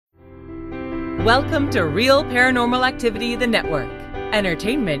Welcome to Real Paranormal Activity, the network.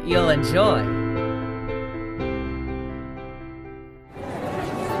 Entertainment you'll enjoy.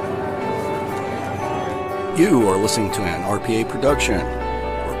 You are listening to an RPA production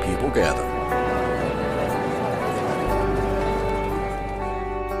where people gather.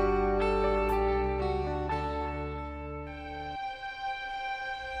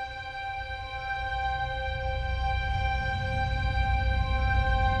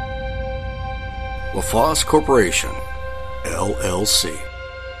 LaFosse Corporation, LLC.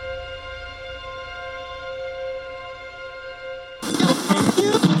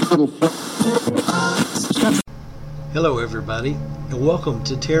 Hello everybody, and welcome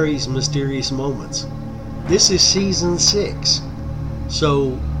to Terry's Mysterious Moments. This is season 6,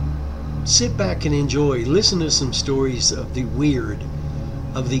 so sit back and enjoy. Listen to some stories of the weird,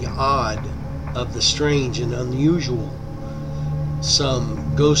 of the odd, of the strange and unusual.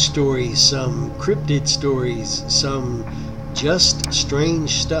 Some ghost stories, some cryptid stories, some just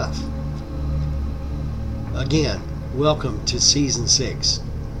strange stuff. Again, welcome to season 6.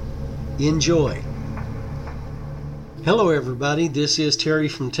 Enjoy. Hello everybody, this is Terry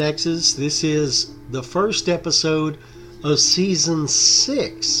from Texas. This is the first episode of season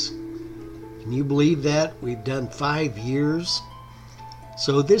 6. Can you believe that? We've done 5 years.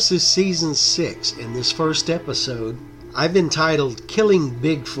 So this is season 6, and this first episode I've entitled Killing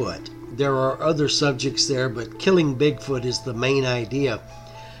Bigfoot. There are other subjects there, but killing Bigfoot is the main idea.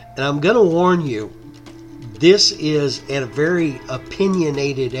 And I'm going to warn you, this is a very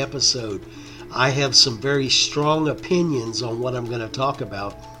opinionated episode. I have some very strong opinions on what I'm going to talk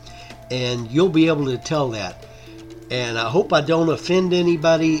about, and you'll be able to tell that. And I hope I don't offend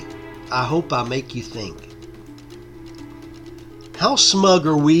anybody. I hope I make you think. How smug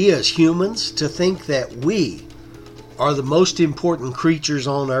are we as humans to think that we are the most important creatures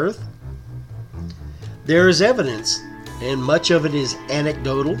on Earth? There is evidence, and much of it is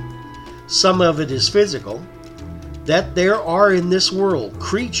anecdotal, some of it is physical, that there are in this world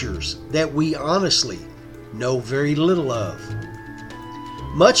creatures that we honestly know very little of.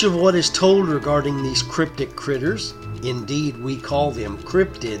 Much of what is told regarding these cryptic critters, indeed we call them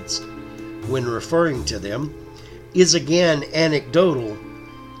cryptids when referring to them, is again anecdotal.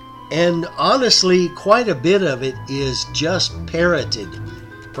 And honestly, quite a bit of it is just parroted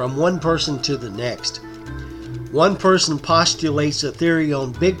from one person to the next. One person postulates a theory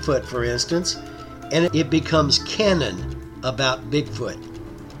on Bigfoot, for instance, and it becomes canon about Bigfoot.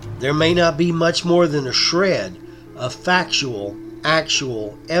 There may not be much more than a shred of factual,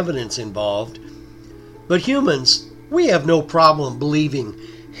 actual evidence involved, but humans, we have no problem believing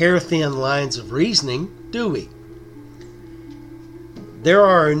hair-thin lines of reasoning, do we? There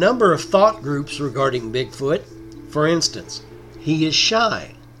are a number of thought groups regarding Bigfoot. For instance, he is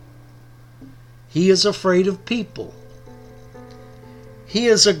shy. He is afraid of people. He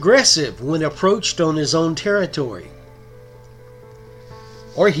is aggressive when approached on his own territory.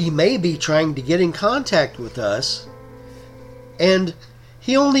 Or he may be trying to get in contact with us, and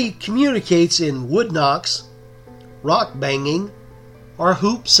he only communicates in wood knocks, rock banging, or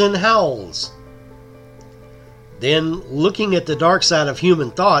hoops and howls. Then, looking at the dark side of human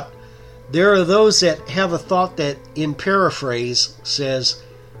thought, there are those that have a thought that, in paraphrase, says,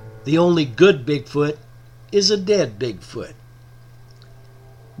 the only good Bigfoot is a dead Bigfoot.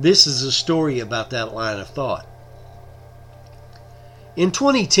 This is a story about that line of thought. In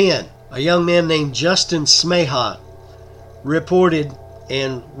 2010, a young man named Justin Smeha reported,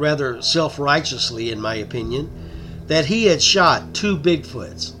 and rather self-righteously in my opinion, that he had shot 2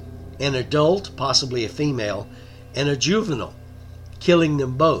 Bigfoots, an adult, possibly a female, and a juvenile, killing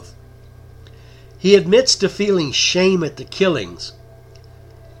them both. He admits to feeling shame at the killings,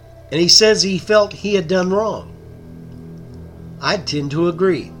 and he says he felt he had done wrong. I tend to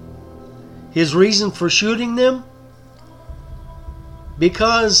agree. His reason for shooting them?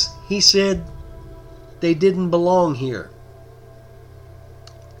 Because, he said, they didn't belong here.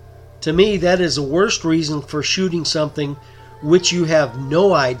 To me, that is the worst reason for shooting something which you have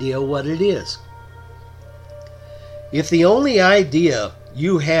no idea what it is. If the only idea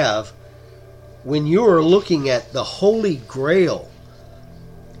you have when you are looking at the holy grail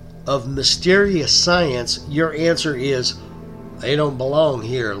of mysterious science, your answer is, they don't belong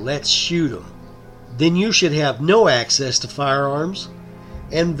here, let's shoot them, then you should have no access to firearms,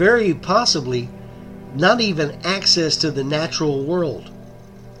 and very possibly not even access to the natural world.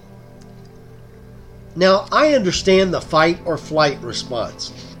 Now, I understand the fight or flight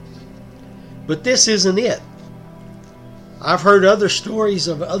response, but this isn't it. I've heard other stories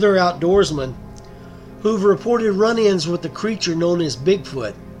of other outdoorsmen who've reported run-ins with the creature known as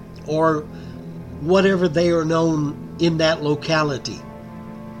Bigfoot, or whatever they are known in that locality.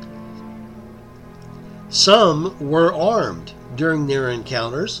 Some were armed during their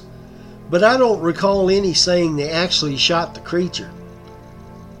encounters, but I don't recall any saying they actually shot the creature.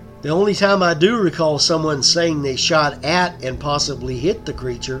 The only time I do recall someone saying they shot at and possibly hit the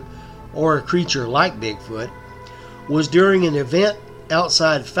creature, or a creature like Bigfoot, was during an event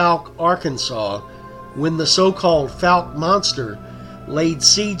outside Fouke, Arkansas, when the so-called Fouke monster laid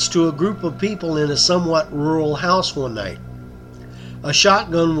siege to a group of people in a somewhat rural house one night. A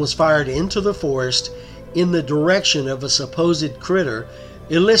shotgun was fired into the forest in the direction of a supposed critter,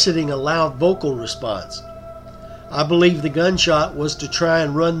 eliciting a loud vocal response. I believe the gunshot was to try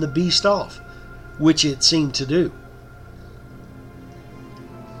and run the beast off, which it seemed to do.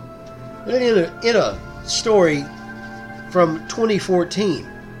 In a story from 2014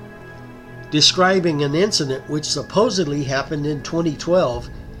 describing an incident which supposedly happened in 2012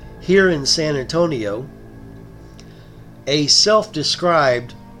 here in San Antonio, a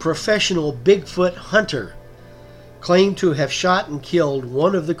self-described professional Bigfoot hunter claimed to have shot and killed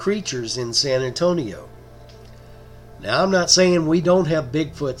one of the creatures in San Antonio. Now, I'm not saying we don't have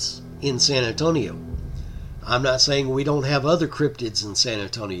Bigfoots in San Antonio. I'm not saying we don't have other cryptids in San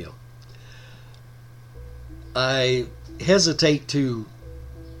Antonio. I hesitate to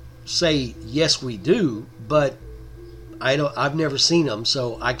say yes we do, but I've never seen them,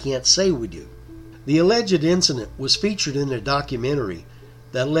 so I can't say we do. The alleged incident was featured in a documentary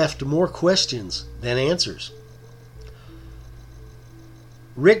that left more questions than answers.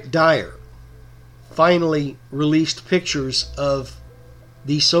 Rick Dyer finally released pictures of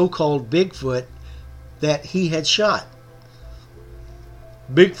the so-called Bigfoot that he had shot.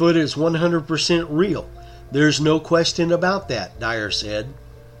 Bigfoot is 100% real. There's no question about that, Dyer said.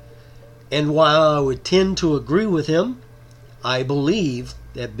 And while I would tend to agree with him, I believe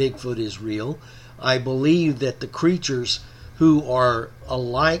that Bigfoot is real. I believe that the creatures who are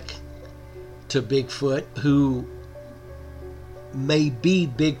alike to Bigfoot, who may be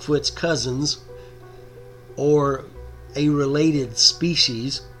Bigfoot's cousins or a related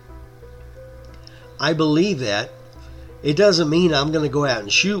species, I believe that. It doesn't mean I'm going to go out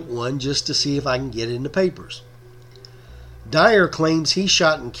and shoot one just to see if I can get it in the papers. Dyer claims he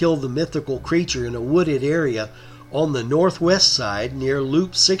shot and killed the mythical creature in a wooded area on the northwest side near Loop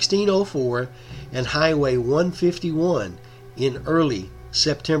 1604 and Highway 151 in early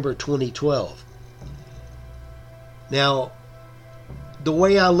September 2012. Now, the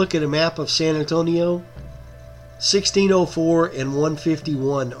way I look at a map of San Antonio, 1604 and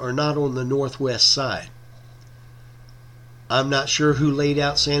 151 are not on the northwest side. I'm not sure who laid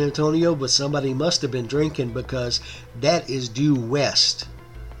out San Antonio, but somebody must have been drinking, because that is due west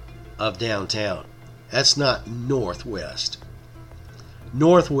of downtown. That's not northwest.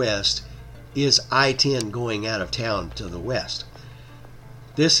 Northwest is I-10 going out of town to the west.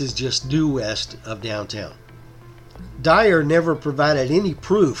 This is just due west of downtown. Dyer never provided any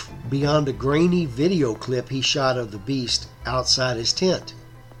proof beyond a grainy video clip he shot of the beast outside his tent.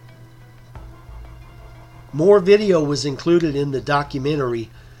 More video was included in the documentary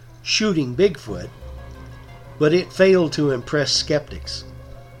Shooting Bigfoot, but it failed to impress skeptics.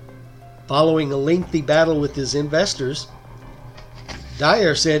 Following a lengthy battle with his investors,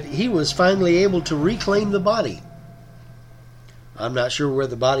 Dyer said he was finally able to reclaim the body. I'm not sure where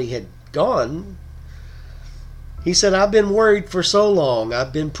the body had gone. He said, "I've been worried for so long.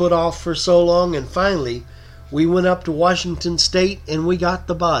 I've been put off for so long, and finally we went up to Washington State and we got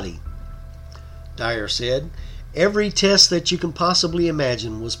the body." Dyer said, "Every test that you can possibly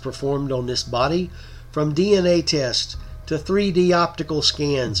imagine was performed on this body, from DNA tests to 3D optical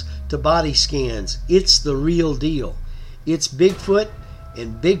scans to body scans. It's the real deal. It's Bigfoot,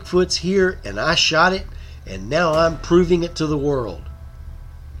 and Bigfoot's here, and I shot it, and now I'm proving it to the world."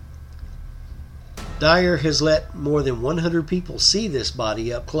 Dyer has let more than 100 people see this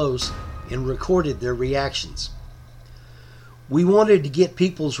body up close and recorded their reactions. We wanted to get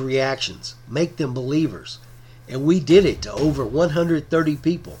people's reactions, make them believers, and we did it to over 130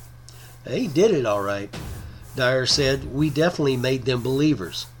 people. They did it all right. Dyer said, "We definitely made them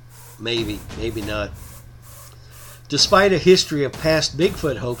believers." Maybe, maybe not. Despite a history of past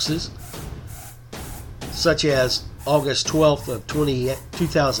Bigfoot hoaxes, such as August 12th of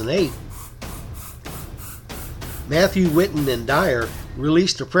 2008, Matthew Whitten and Dyer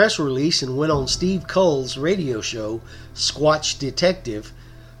released a press release and went on Steve Cole's radio show, Squatch Detective,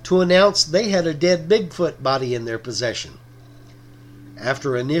 to announce they had a dead Bigfoot body in their possession.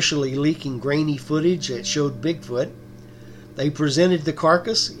 After initially leaking grainy footage that showed Bigfoot, they presented the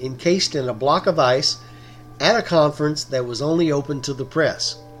carcass encased in a block of ice at a conference that was only open to the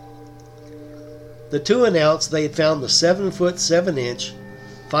press. The two announced they had found the 7-foot 7-inch,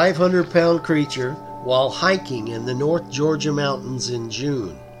 500-pound creature while hiking in the North Georgia mountains in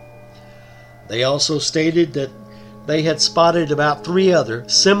June. They also stated that they had spotted about 3 other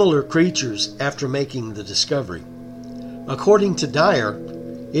similar creatures after making the discovery. According to Dyer,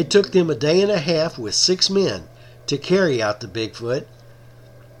 it took them a day and a half with 6 men to carry out the Bigfoot,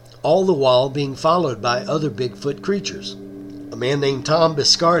 all the while being followed by other Bigfoot creatures. A man named Tom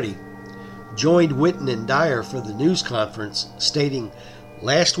Biscardi joined Witten and Dyer for the news conference, stating,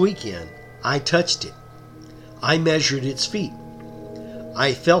 "Last weekend, I touched it. I measured its feet.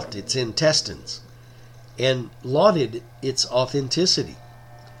 I felt its intestines and lauded its authenticity.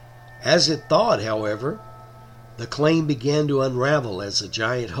 As it thawed, however, the claim began to unravel as a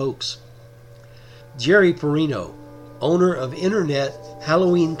giant hoax." Jerry Perino, owner of internet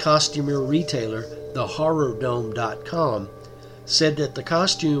Halloween costumer retailer TheHorrorDome.com, said that the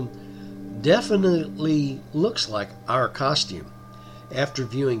costume definitely looks like our costume after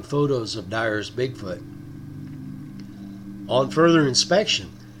viewing photos of Dyer's Bigfoot. On further inspection,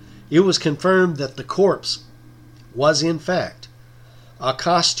 it was confirmed that the corpse was in fact a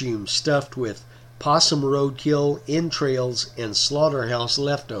costume stuffed with possum roadkill, entrails, and slaughterhouse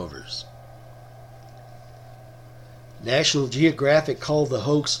leftovers. National Geographic called the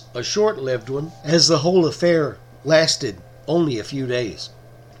hoax a short-lived one, as the whole affair lasted only a few days.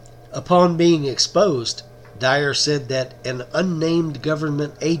 Upon being exposed, Dyer said that an unnamed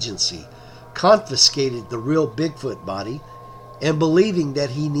government agency confiscated the real Bigfoot body and, believing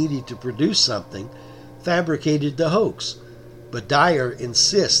that he needed to produce something, fabricated the hoax. But Dyer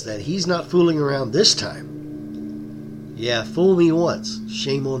insists that he's not fooling around this time. "Yeah, fool me once,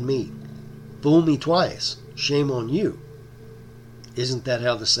 shame on me. Fool me twice, shame on you." Isn't that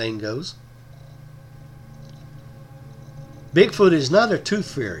how the saying goes? Bigfoot is not a tooth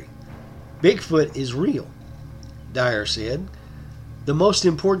fairy. Bigfoot is real, Dyer said. "The most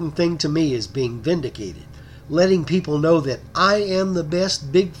important thing to me is being vindicated, letting people know that I am the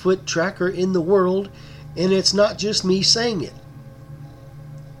best Bigfoot tracker in the world, and it's not just me saying it."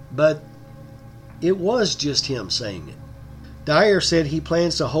 But it was just him saying it. Dyer said he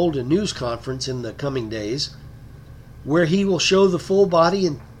plans to hold a news conference in the coming days where he will show the full body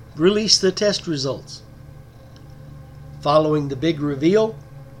and release the test results. Following the big reveal,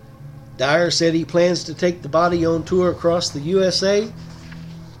 Dyer said he plans to take the body on tour across the USA,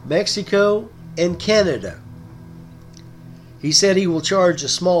 Mexico, and Canada. He said he will charge a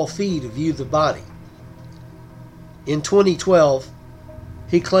small fee to view the body. In 2012,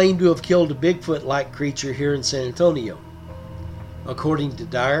 he claimed to have killed a Bigfoot-like creature here in San Antonio. According to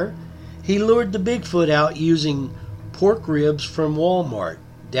Dyer, he lured the Bigfoot out using pork ribs from Walmart,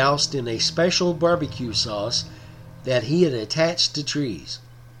 doused in a special barbecue sauce that he had attached to trees.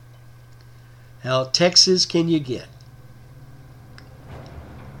 How Texas can you get?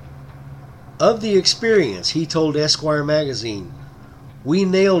 Of the experience, he told Esquire magazine, "We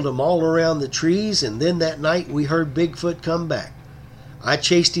nailed them all around the trees, and then that night we heard Bigfoot come back. I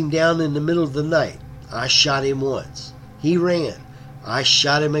chased him down in the middle of the night. I shot him once. He ran. I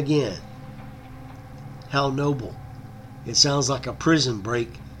shot him again." How noble. It sounds like a prison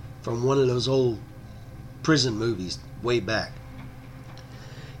break from one of those old prison movies way back.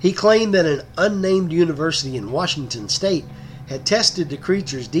 He claimed that an unnamed university in Washington state had tested the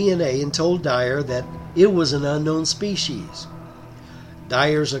creature's DNA and told Dyer that it was an unknown species.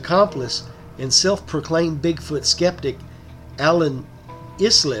 Dyer's accomplice and self-proclaimed Bigfoot skeptic Alan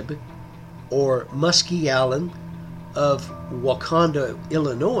Islib, or Muskie Allen of Wauconda,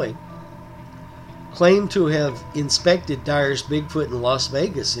 Illinois, claimed to have inspected Dyer's Bigfoot in Las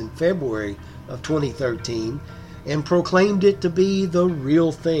Vegas in February of 2013 and proclaimed it to be the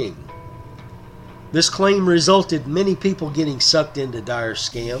real thing. This claim resulted in many people getting sucked into Dyer's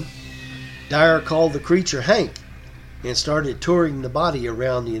scam. Dyer called the creature Hank and started touring the body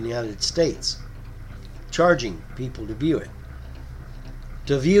around the United States, charging people to view it.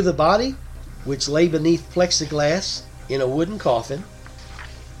 To view the body, which lay beneath plexiglass in a wooden coffin,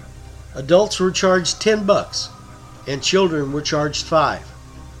 adults were charged $10 and children were charged $5.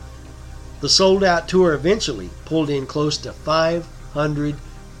 The sold-out tour eventually pulled in close to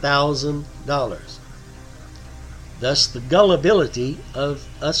 $500,000. Thus the gullibility of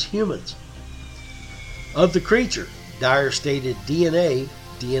us humans. Of the creature, Dyer stated DNA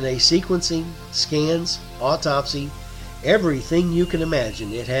sequencing, scans, autopsy, everything you can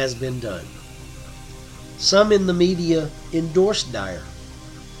imagine, it has been done. Some in the media endorsed Dyer.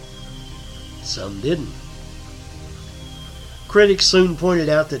 Some didn't. Critics soon pointed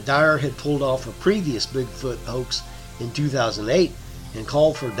out that Dyer had pulled off a previous Bigfoot hoax in 2008 and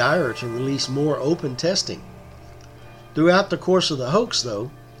called for Dyer to release more open testing. Throughout the course of the hoax,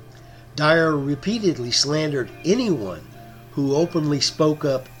 though, Dyer repeatedly slandered anyone who openly spoke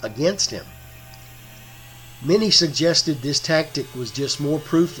up against him. Many suggested this tactic was just more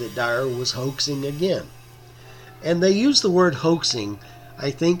proof that Dyer was hoaxing again. And they use the word hoaxing,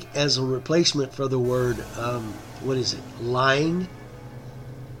 I think, as a replacement for the word, lying?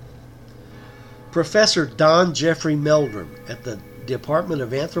 Professor Don Jeffrey Meldrum at the Department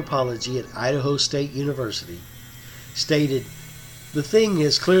of Anthropology at Idaho State University stated, "The thing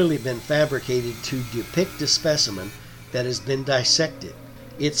has clearly been fabricated to depict a specimen that has been dissected.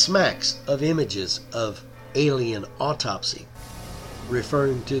 It smacks of images of alien autopsy,"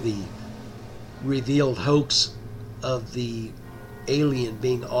 referring to the revealed hoax of the alien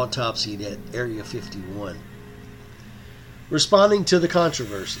being autopsied at Area 51. Responding to the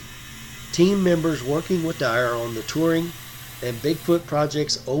controversy, team members working with Dyer on the Turing and Bigfoot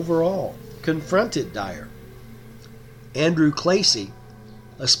projects overall confronted Dyer. Andrew Clacy,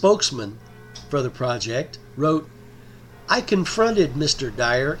 a spokesman for the project, wrote, "I confronted Mr.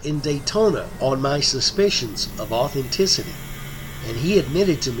 Dyer in Daytona on my suspicions of authenticity, and he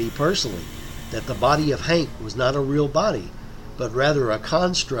admitted to me personally that the body of Hank was not a real body, but rather a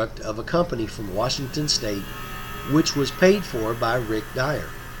construct of a company from Washington State, which was paid for by Rick Dyer.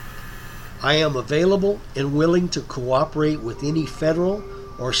 I am available and willing to cooperate with any federal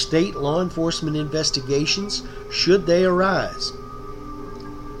or state law enforcement investigations should they arise."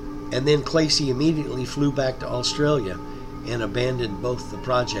 And then Clacy immediately flew back to Australia and abandoned both the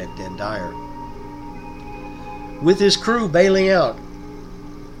project and Dyer. With his crew bailing out,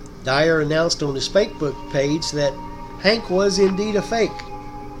 Dyer announced on his Facebook page that Hank was indeed a fake.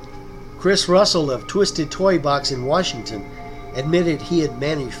 Chris Russell of Twisted Toy Box in Washington admitted he had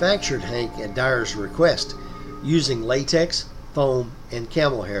manufactured Hank at Dyer's request using latex, foam, and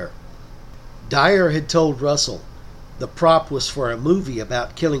camel hair. Dyer had told Russell the prop was for a movie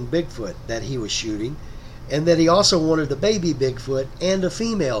about killing Bigfoot that he was shooting, and that he also wanted a baby Bigfoot and a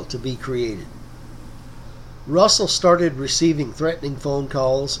female to be created. Russell started receiving threatening phone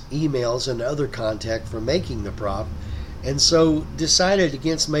calls, emails, and other contact for making the prop, and so decided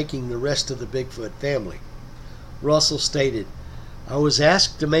against making the rest of the Bigfoot family. Russell stated, "I was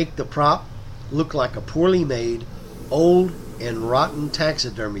asked to make the prop look like a poorly made, old, and rotten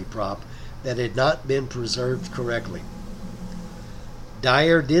taxidermy prop that had not been preserved correctly."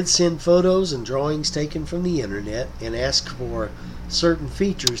 Dyer did send photos and drawings taken from the internet and asked for certain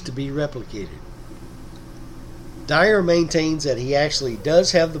features to be replicated. Dyer maintains that he actually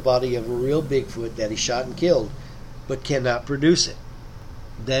does have the body of a real Bigfoot that he shot and killed, but cannot produce it.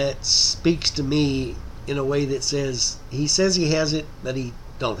 That speaks to me in a way that says he has it, but he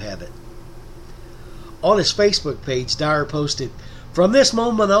don't have it. On his Facebook page, Dyer posted, "From this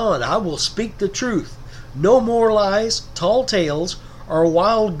moment on, I will speak the truth. No more lies, tall tales, or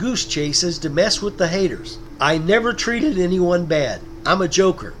wild goose chases to mess with the haters. I never treated anyone bad. I'm a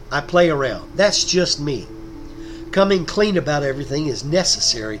joker. I play around. That's just me. Coming clean about everything is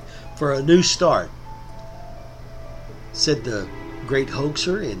necessary for a new start," said the great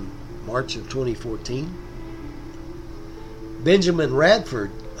hoaxer in March of 2014. Benjamin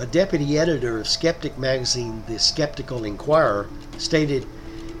Radford, a deputy editor of skeptic magazine The Skeptical Inquirer, stated,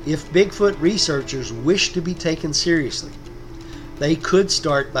 "If Bigfoot researchers wish to be taken seriously, they could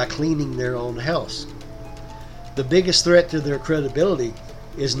start by cleaning their own house. The biggest threat to their credibility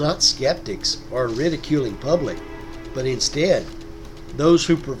is not skeptics or a ridiculing public, but instead those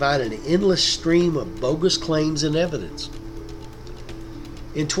who provide an endless stream of bogus claims and evidence."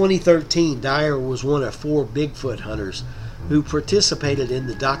 In 2013, Dyer was one of 4 Bigfoot hunters who participated in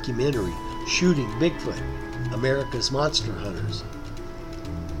the documentary Shooting Bigfoot, America's Monster Hunters.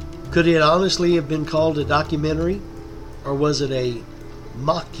 Could it honestly have been called a documentary, or was it a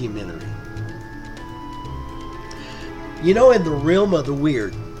mockumentary? You know, in the realm of the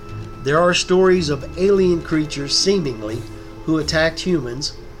weird, there are stories of alien creatures, seemingly, who attacked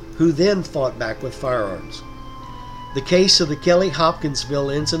humans, who then fought back with firearms. The case of the Kelly Hopkinsville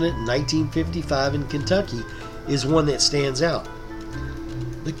incident in 1955 in Kentucky is one that stands out.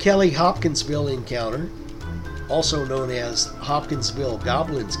 The Kelly Hopkinsville encounter, also known as Hopkinsville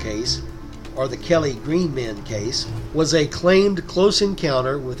Goblins case, or the Kelly Green Men case, was a claimed close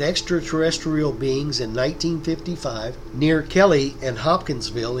encounter with extraterrestrial beings in 1955 near Kelly and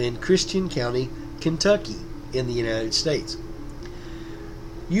Hopkinsville in Christian County, Kentucky, in the United States.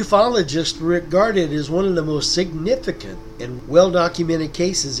 Ufologists regard it as one of the most significant and well-documented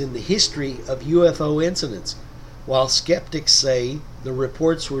cases in the history of UFO incidents, while skeptics say the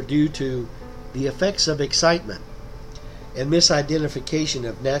reports were due to the effects of excitement. and misidentification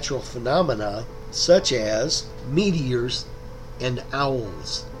of natural phenomena such as meteors and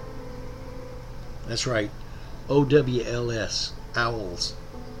owls. That's right, OWLS, owls.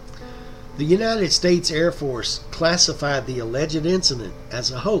 The United States Air Force classified the alleged incident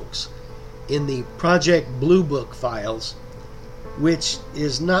as a hoax in the Project Blue Book files, which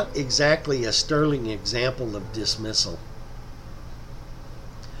is not exactly a sterling example of dismissal.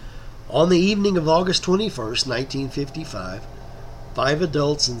 On the evening of August 21st, 1955, 5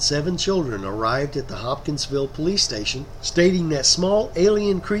 adults and 7 children arrived at the Hopkinsville police station, stating that small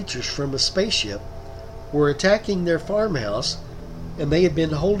alien creatures from a spaceship were attacking their farmhouse, and they had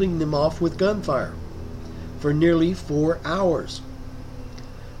been holding them off with gunfire for nearly 4 hours.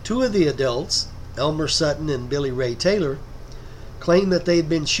 2 of the adults, Elmer Sutton and Billy Ray Taylor, claimed that they had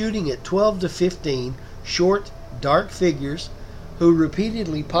been shooting at 12 to 15 short, dark figures who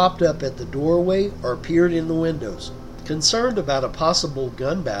repeatedly popped up at the doorway or peered in the windows. Concerned about a possible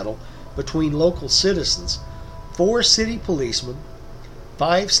gun battle between local citizens, 4 city policemen,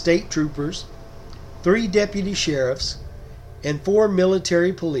 5 state troopers, 3 deputy sheriffs, and 4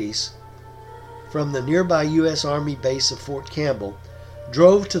 military police from the nearby U.S. Army base of Fort Campbell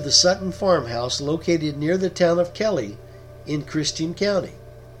drove to the Sutton farmhouse located near the town of Kelly in Christian County.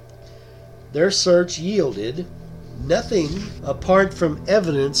 Their search yielded nothing apart from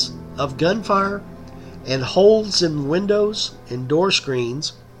evidence of gunfire and holes in windows and door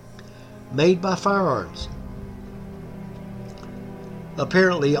screens made by firearms.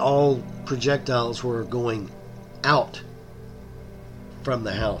 Apparently, all projectiles were going out from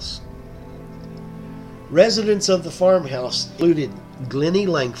the house. Residents of the farmhouse included Glennie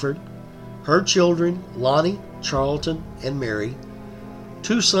Langford, her children Lonnie, Charlton, and Mary,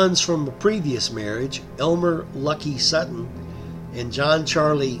 2 sons from a previous marriage, Elmer Lucky Sutton and John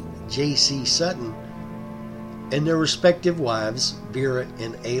Charlie J.C. Sutton, and their respective wives, Vera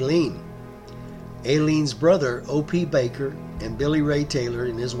and Aileen. Aileen's brother, O.P. Baker, and Billy Ray Taylor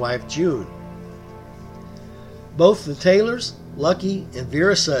and his wife, June. Both the Taylors, Lucky and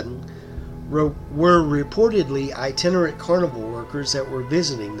Vera Sutton, were reportedly itinerant carnival workers that were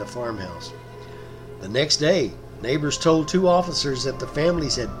visiting the farmhouse. The next day, neighbors told 2 officers that the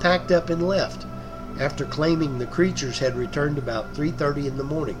families had packed up and left after claiming the creatures had returned about 3:30 in the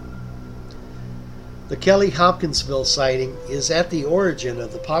morning. The Kelly Hopkinsville sighting is at the origin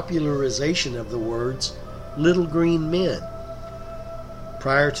of the popularization of the words little green men.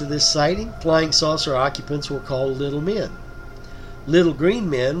 Prior to this sighting, flying saucer occupants were called little men. Little green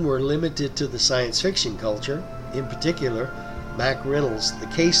men were limited to the science fiction culture, in particular Mack Reynolds' The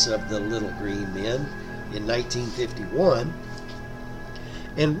Case of the Little Green Men in 1951,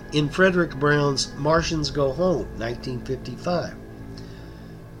 and in Frederick Brown's Martians Go Home, 1955.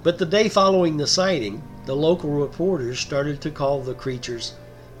 But the day following the sighting, the local reporters started to call the creatures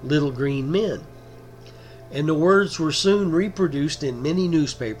little green men, and the words were soon reproduced in many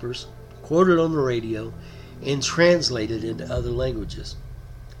newspapers, quoted on the radio, and translated into other languages.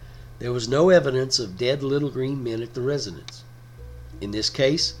 There was no evidence of dead little green men at the residence. In this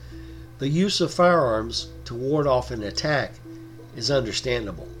case, the use of firearms to ward off an attack is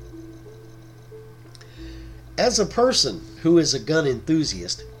understandable. As a person who is a gun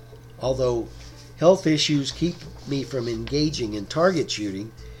enthusiast, although health issues keep me from engaging in target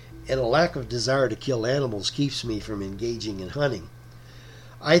shooting and a lack of desire to kill animals keeps me from engaging in hunting,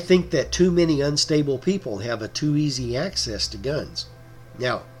 I think that too many unstable people have a too easy access to guns.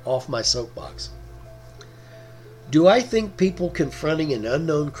 Now, off my soapbox. Do I think people confronting an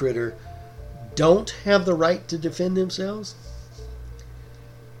unknown critter don't have the right to defend themselves?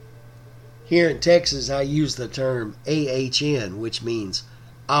 Here in Texas, I use the term AHN, which means,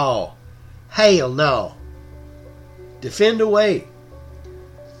 oh, hell no. Defend away.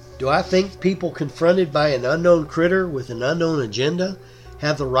 Do I think people confronted by an unknown critter with an unknown agenda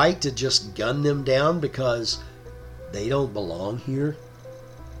have the right to just gun them down because they don't belong here?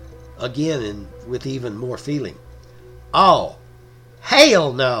 Again, and with even more feeling. Oh,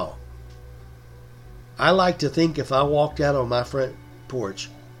 hell no. I like to think if I walked out on my front porch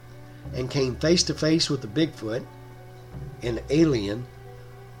and came face to face with a Bigfoot, an alien,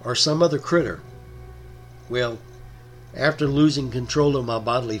 or some other critter, well, after losing control of my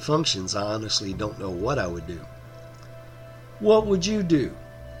bodily functions, I honestly don't know what I would do. What would you do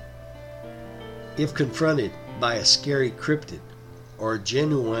if confronted by a scary cryptid or a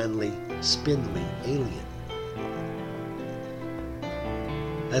genuinely spindly alien?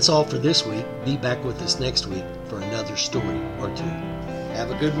 That's all for this week. Be back with us next week for another story or two.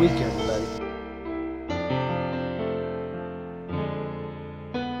 Have a good week, everybody.